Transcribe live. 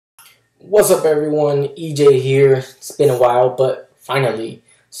What's up everyone, EJ here. It's been a while, but finally.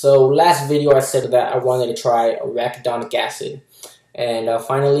 So last video I said that I wanted to try arachidonic acid, and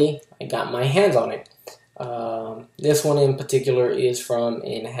finally I got my hands on it. This one in particular is from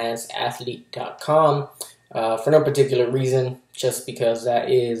enhancedathlete.com for no particular reason, just because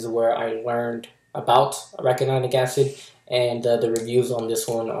that is where I learned about arachidonic acid, and the reviews on this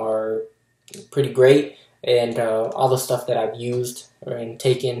one are pretty great, and all the stuff that I've used and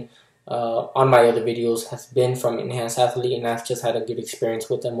taken on my other videos has been from Enhanced Athlete, and I've just had a good experience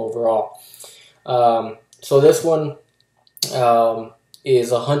with them overall. So this one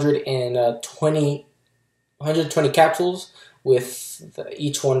is 120 capsules, with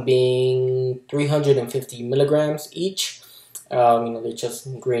each one being 350 milligrams each. They're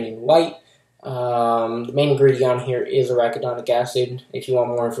just green and white. The main ingredient on here is arachidonic acid. If you want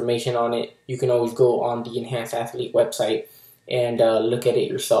more information on it, you can always go on the Enhanced Athlete website and look at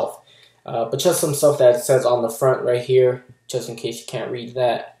it yourself. But just some stuff that it says on the front right here, just in case you can't read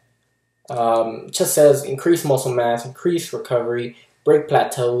that. It just says increase muscle mass, increase recovery, break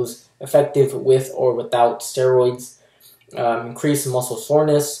plateaus, effective with or without steroids, increase muscle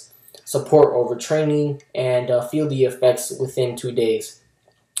soreness, support overtraining, and feel the effects within 2 days.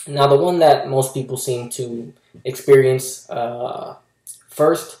 Now, the one that most people seem to experience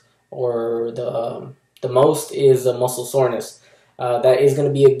first, or the most, is muscle soreness. That is going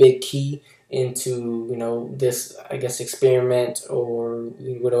to be a big key into this, I guess, experiment, or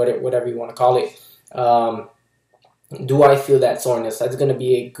whatever you want to call it. Do I feel that soreness? That's going to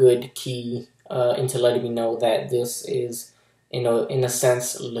be a good key into letting me know that this is in a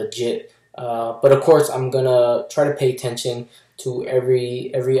sense legit. But of course, I'm gonna try to pay attention to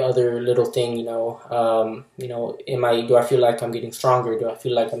every other little thing. Do I feel like I'm getting stronger? Do I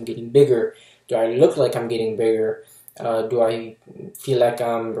feel like I'm getting bigger? Do I look like I'm getting bigger? Do I feel like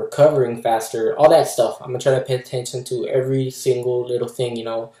I'm recovering faster? All that stuff. I'm gonna try to pay attention to every single little thing.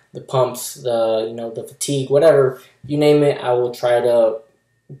 The pumps, the fatigue, whatever you name it. I will try to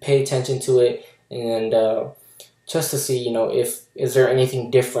pay attention to it, and just to see, is there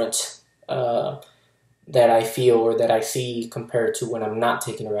anything different that I feel or that I see compared to when I'm not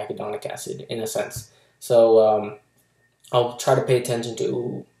taking arachidonic acid, in a sense. So I'll try to pay attention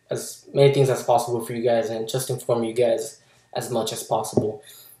to as many things as possible for you guys, and just inform you guys as much as possible.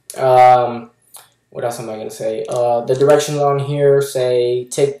 What else am I going to say? The directions on here say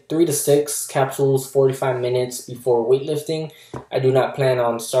take 3 to 6 capsules 45 minutes before weightlifting. I do not plan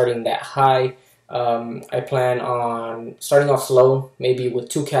on starting that high. I plan on starting off slow, maybe with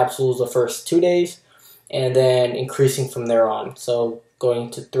 2 capsules the first 2 days, and then increasing from there on. So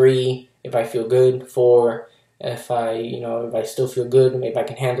going to 3 if I feel good, 4 if I still feel good, maybe I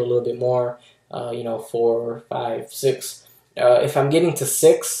can handle a little bit more, 4, 5, 6. If I'm getting to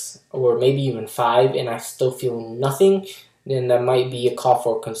 6 or maybe even 5 and I still feel nothing, then that might be a call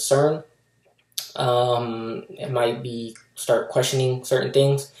for concern. It might be start questioning certain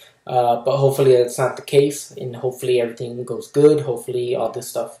things. But hopefully that's not the case, and hopefully everything goes good. Hopefully all this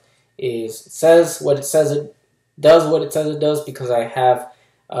stuff says what it says it does, because I have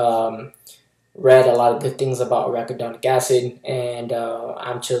read a lot of good things about arachidonic acid, and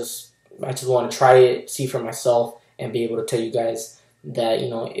I just want to try it, see for myself, and be able to tell you guys that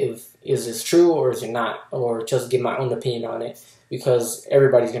is this true or is it not, or just give my own opinion on it, because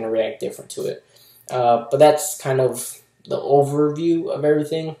everybody's going to react different to it. But that's kind of the overview of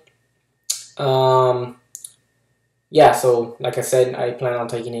everything. Yeah, so like I said, I plan on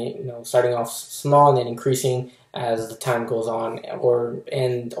taking it, starting off small and then increasing as the time goes on,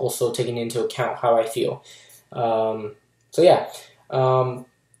 and also taking into account how I feel. So yeah,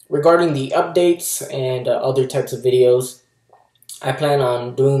 regarding the updates and other types of videos, I plan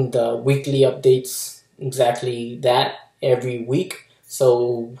on doing the weekly updates, exactly that, every week.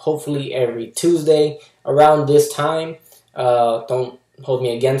 So hopefully every Tuesday around this time. Don't hold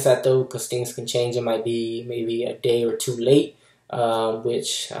me against that though, because things can change. It might be maybe a day or 2 late,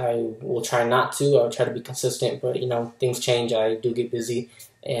 which I will try not to. I'll try to be consistent, but things change. I do get busy,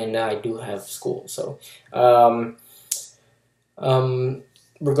 and I do have school. So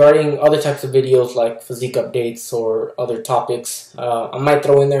regarding other types of videos like physique updates or other topics, I might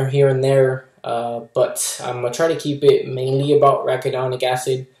throw in there here and there, but I'm gonna try to keep it mainly about arachidonic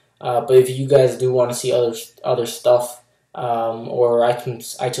acid. But if you guys do want to see other stuff, or I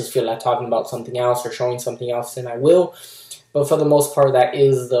just feel like talking about something else or showing something else, then I will. But for the most part, that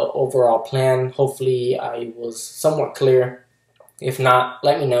is the overall plan. Hopefully I was somewhat clear. If not,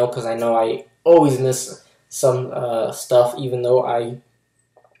 let me know, because I know I always miss some stuff, even though I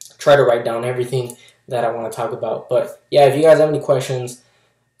try to write down everything that I want to talk about. But yeah, if you guys have any questions,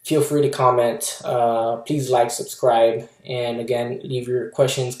 feel free to comment. Please like, subscribe, and again, leave your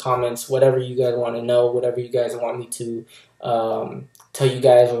questions, comments, whatever you guys want to know, whatever you guys want me to tell you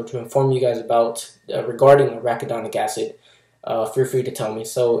guys or to inform you guys about regarding arachidonic acid. Feel free to tell me.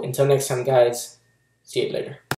 So until next time, guys, see you later.